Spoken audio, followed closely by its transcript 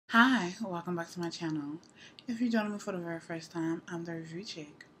Hi, welcome back to my channel. If you're joining me for the very first time, I'm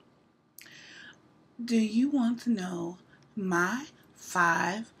TheReviewChic. Do you want to know my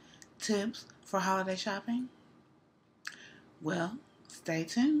 5 tips for holiday shopping? Well, stay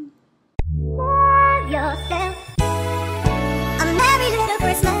tuned. Love yourself. A merry little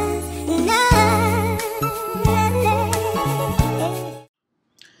Christmas night.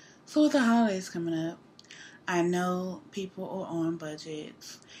 So with the holidays coming up, I know people are on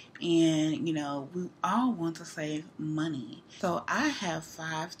budgets and, we all want to save money. So I have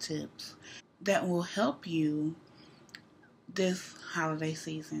 5 tips that will help you this holiday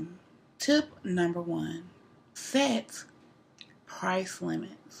season. Tip number 1, set price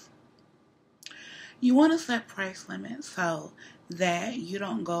limits. You want to set price limits so that you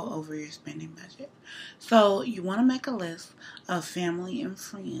don't go over your spending budget. So you want to make a list of family and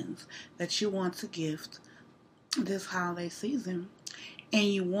friends that you want to gift this holiday season, and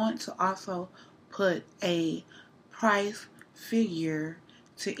you want to also put a price figure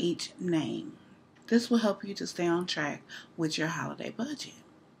to each name. This will help you to stay on track with your holiday budget.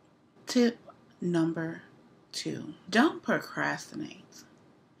 Tip number 2, don't procrastinate.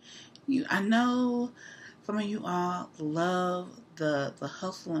 I know some of you all love the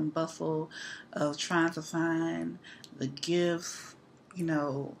hustle and bustle of trying to find the gifts,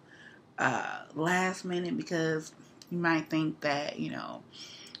 last minute, because you might think that,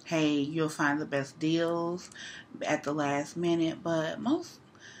 hey, you'll find the best deals at the last minute, but most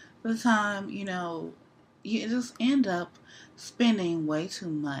of the time, you just end up spending way too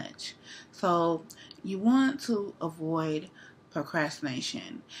much. So you want to avoid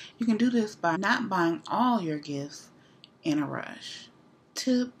procrastination. You can do this by not buying all your gifts in a rush.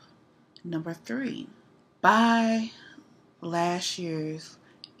 Tip number 3, buy last year's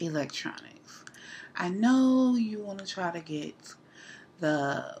electronics. I know you want to try to get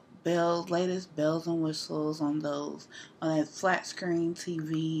the latest bells and whistles on that flat screen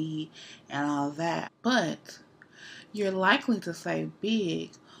TV and all that, but you're likely to save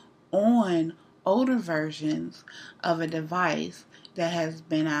big on older versions of a device that has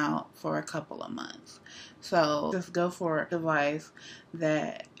been out for a couple of months. So just go for a device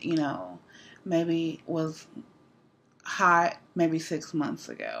that, maybe was hot maybe 6 months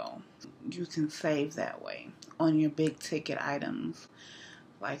ago. You can save that way on your big ticket items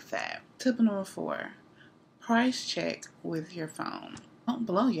like that. Tip number 4, price check with your phone. Don't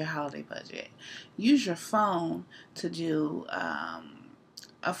blow your holiday budget. Use your phone to do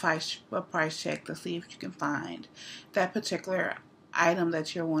a price check to see if you can find that particular item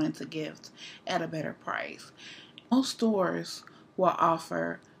that you're wanting to gift at a better price. Most stores will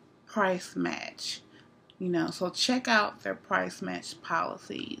offer price match, so check out their price match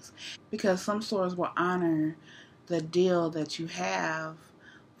policies, because some stores will honor the deal that you have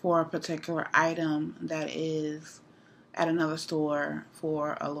for a particular item that is at another store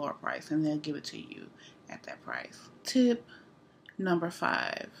for a lower price, and they'll give it to you at that price. Tip number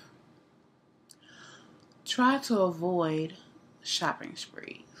 5, try to avoid shopping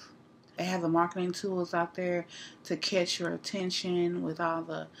sprees. They have the marketing tools out there to catch your attention with all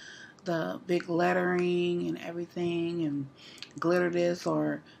the big lettering and everything, and glitter this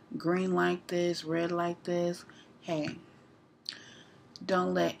or green like this, red like this. Hey,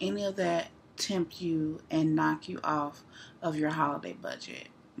 don't let any of that tempt you and knock you off of your holiday budget.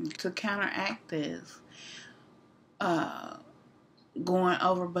 To counteract this, going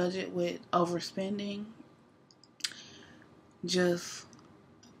over budget with overspending, just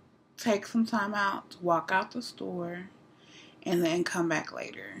take some time out to walk out the store and then come back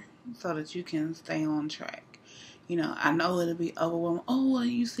later so that you can stay on track. I know it'll be overwhelming. Oh, well,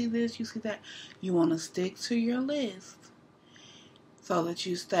 you see this, you see that. You want to stick to your list so that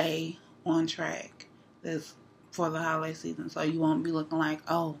you stay on track this for the holiday season. So you won't be looking like,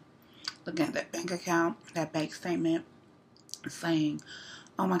 oh, looking at that bank account, that bank statement, saying,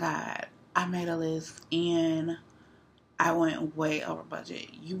 oh my God, I made a list and I went way over budget.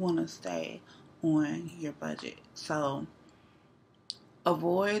 You want to stay on your budget. So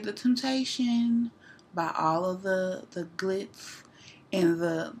avoid the temptation by all of the glitz and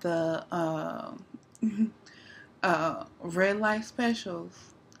the red light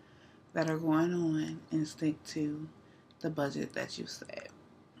specials that are going on, and stick to the budget that you set.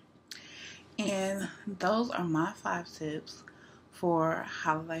 And those are my 5 tips for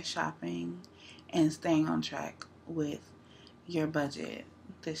holiday shopping and staying on track with your budget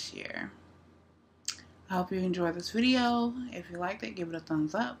this year. I hope you enjoyed this video. If you liked it, give it a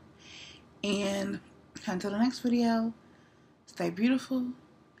thumbs up. And until the next video, stay beautiful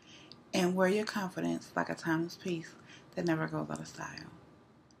and wear your confidence like a timeless piece that never goes out of style.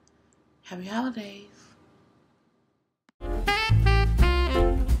 Happy holidays.